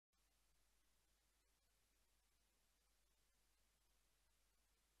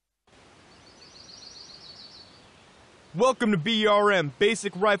Welcome to BRM,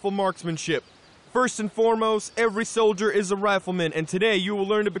 Basic Rifle Marksmanship. First and foremost, every soldier is a rifleman, and today you will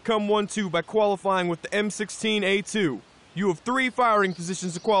learn to become one too by qualifying with the M16A2. You have 3 firing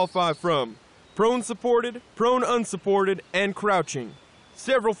positions to qualify from: prone supported, prone unsupported, and crouching.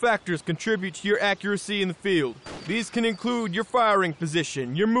 Several factors contribute to your accuracy in the field. These can include your firing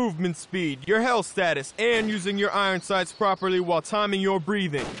position, your movement speed, your health status, and using your iron sights properly while timing your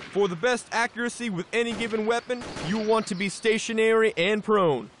breathing. For the best accuracy with any given weapon, you will want to be stationary and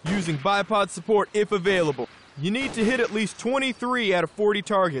prone, using bipod support if available. You need to hit at least 23 out of 40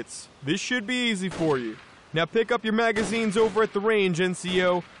 targets. This should be easy for you. Now pick up your magazines over at the range,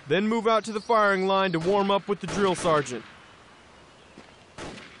 NCO, then move out to the firing line to warm up with the drill sergeant.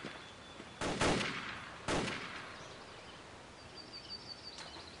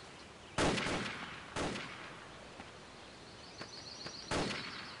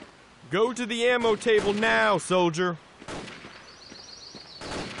 Go to the ammo table now, soldier.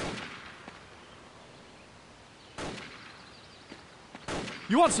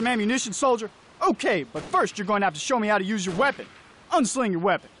 You want some ammunition, soldier? Okay, but first you're going to have to show me how to use your weapon. Unsling your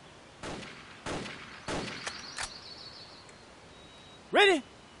weapon. Ready?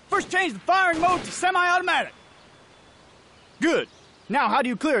 First change the firing mode to semi-automatic. Good. Now how do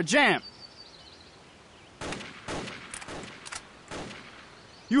you clear a jam?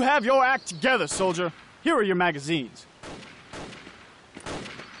 You have your act together, soldier. Here are your magazines.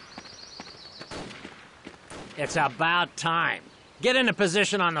 It's about time. Get into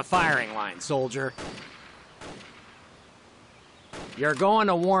position on the firing line, soldier. You're going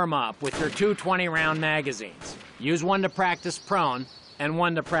to warm up with your 2 20-round magazines. Use one to practice prone and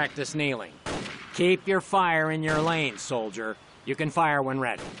one to practice kneeling. Keep your fire in your lane, soldier. You can fire when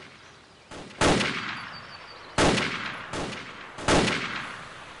ready.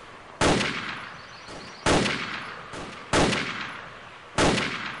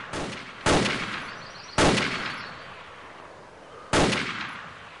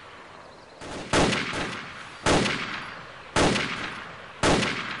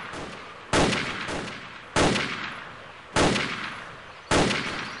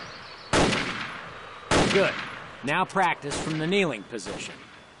 Good. Now practice from the kneeling position.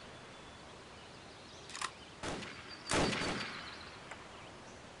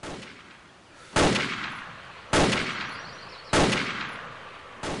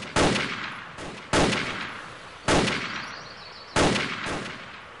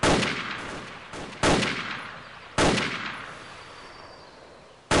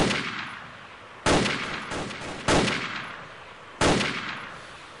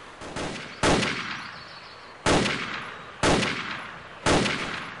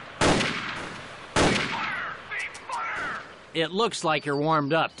 It looks like you're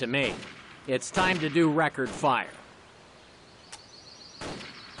warmed up to me. It's time to do record fire.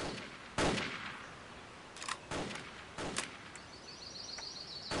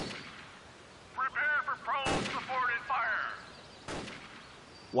 Prepare for prone-supported fire.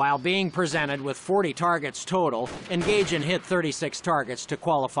 While being presented with 40 targets total, engage and hit 36 targets to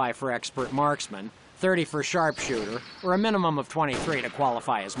qualify for expert marksman, 30 for sharpshooter, or a minimum of 23 to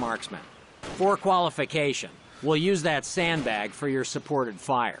qualify as marksman. For qualification, we'll use that sandbag for your supported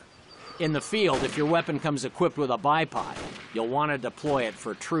fire. In the field, if your weapon comes equipped with a bipod, you'll want to deploy it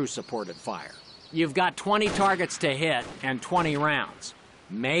for true supported fire. You've got 20 targets to hit and 20 rounds.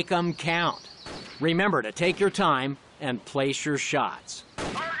 Make them count. Remember to take your time and place your shots.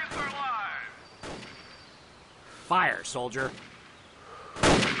 Targets are live. Fire, soldier.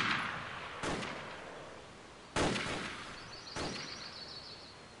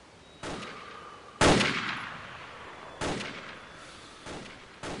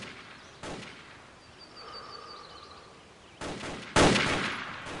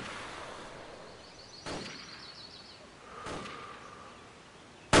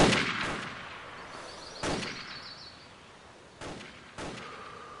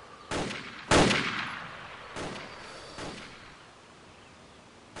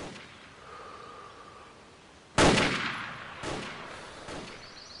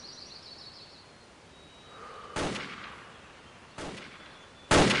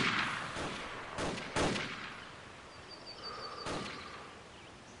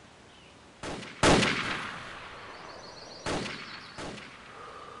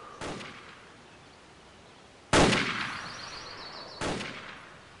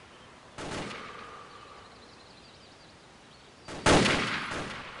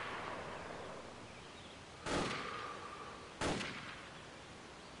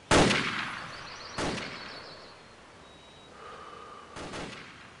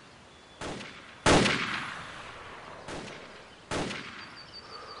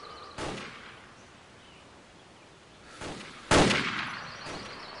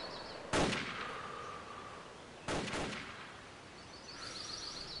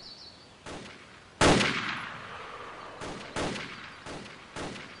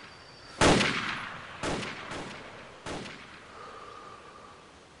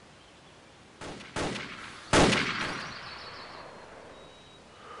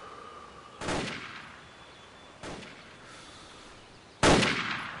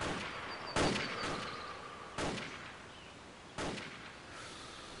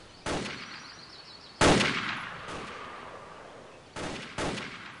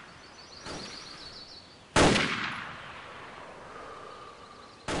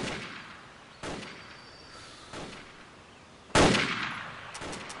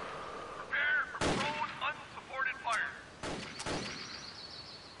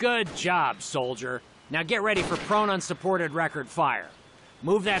 Good job, soldier. Now get ready for prone unsupported record fire.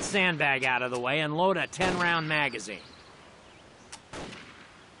 Move that sandbag out of the way and load a 10-round magazine.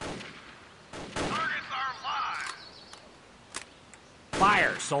 Targets are live.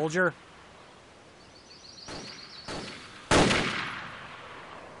 Fire, soldier.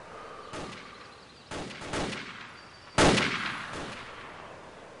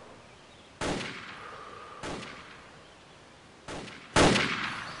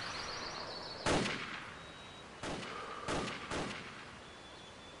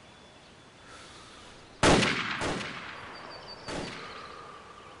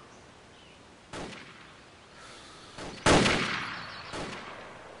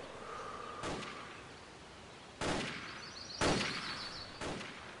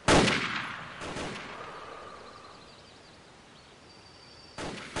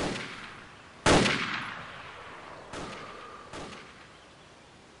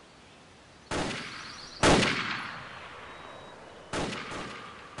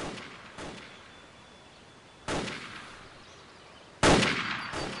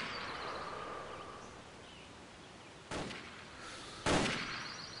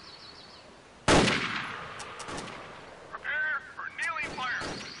 Prepare for kneeling fire.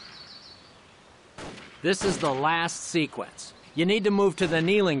 This is the last sequence. You need to move to the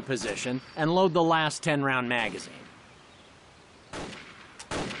kneeling position and load the last 10-round magazine.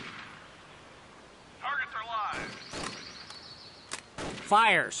 Targets are live.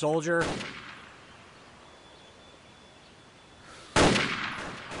 Fire, soldier.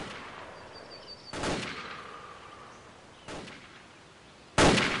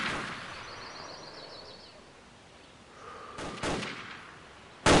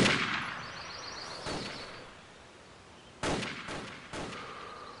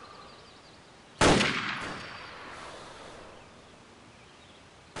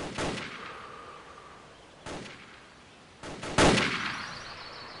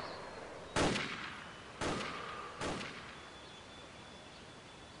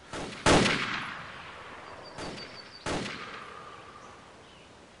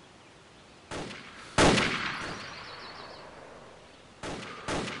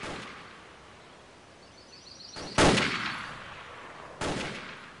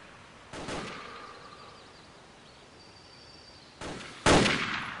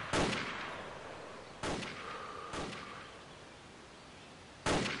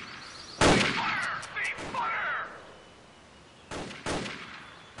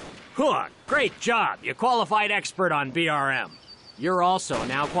 Huh, great job. You qualified expert on BRM. You're also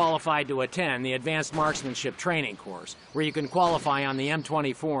now qualified to attend the Advanced Marksmanship Training Course, where you can qualify on the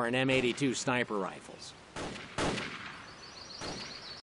M24 and M82 sniper rifles.